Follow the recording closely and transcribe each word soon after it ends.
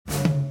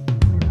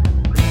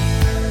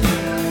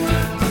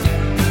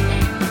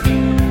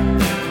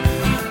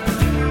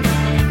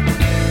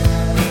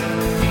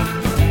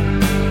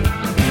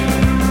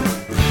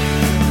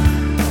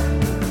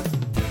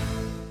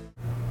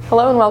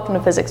Hello and welcome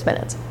to Physics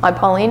Minutes. I'm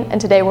Pauline, and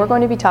today we're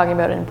going to be talking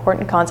about an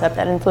important concept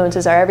that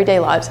influences our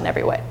everyday lives in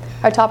every way.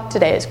 Our topic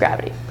today is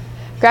gravity.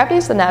 Gravity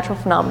is the natural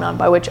phenomenon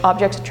by which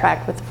objects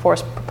attract with a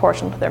force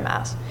proportional to their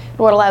mass, and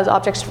what allows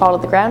objects to fall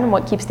to the ground and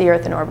what keeps the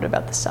Earth in orbit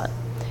about the Sun.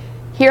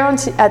 Here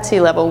at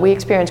sea level, we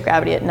experience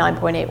gravity at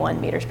 9.81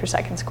 meters per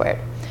second squared.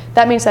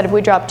 That means that if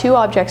we drop two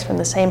objects from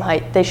the same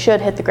height, they should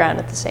hit the ground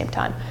at the same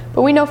time.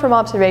 But we know from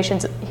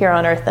observations here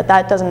on Earth that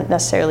that doesn't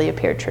necessarily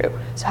appear true.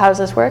 So how does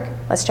this work?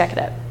 Let's check it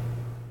out.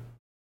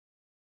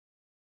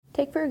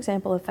 Take for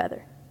example a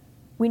feather.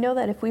 We know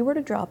that if we were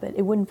to drop it,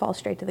 it wouldn't fall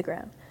straight to the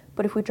ground.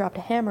 But if we dropped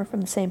a hammer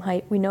from the same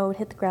height, we know it would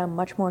hit the ground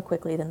much more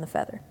quickly than the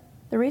feather.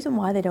 The reason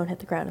why they don't hit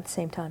the ground at the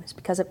same time is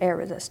because of air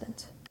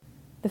resistance.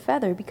 The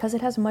feather, because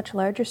it has a much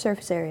larger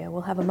surface area,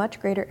 will have a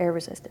much greater air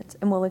resistance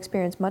and will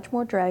experience much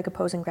more drag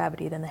opposing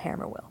gravity than the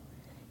hammer will.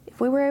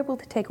 If we were able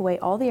to take away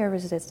all the air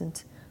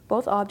resistance,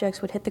 both objects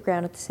would hit the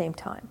ground at the same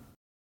time.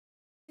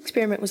 This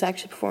experiment was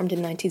actually performed in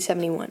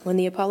 1971 when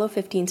the Apollo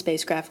 15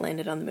 spacecraft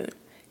landed on the moon.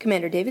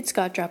 Commander David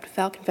Scott dropped a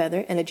falcon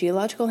feather and a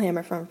geological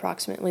hammer from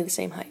approximately the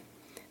same height.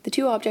 The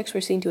two objects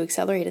were seen to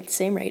accelerate at the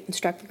same rate and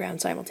struck the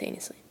ground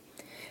simultaneously.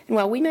 And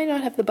while we may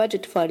not have the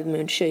budget to fly to the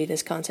moon to show you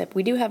this concept,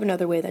 we do have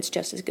another way that's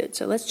just as good,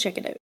 so let's check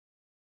it out.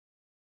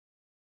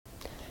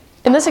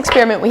 In this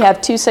experiment, we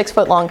have two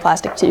 6-foot-long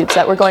plastic tubes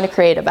that we're going to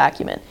create a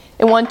vacuum in.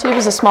 In one tube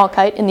is a small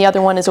kite, and the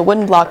other one is a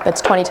wooden block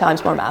that's 20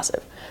 times more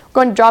massive.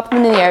 We're going to drop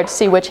them in the air to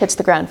see which hits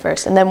the ground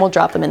first, and then we'll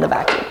drop them in the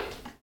vacuum.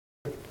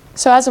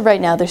 So as of right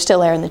now, there's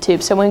still air in the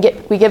tube, so when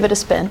we give it a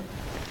spin,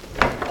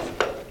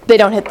 they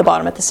don't hit the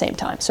bottom at the same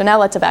time. So now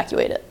let's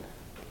evacuate it.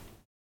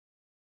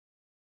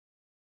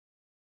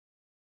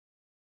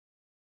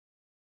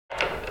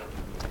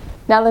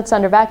 Now that it's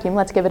under vacuum,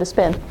 let's give it a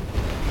spin.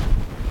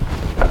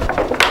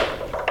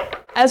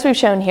 As we've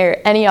shown here,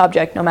 any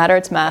object, no matter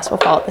its mass, will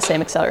fall at the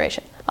same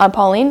acceleration. I'm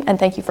Pauline, and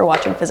thank you for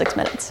watching Physics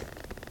Minutes.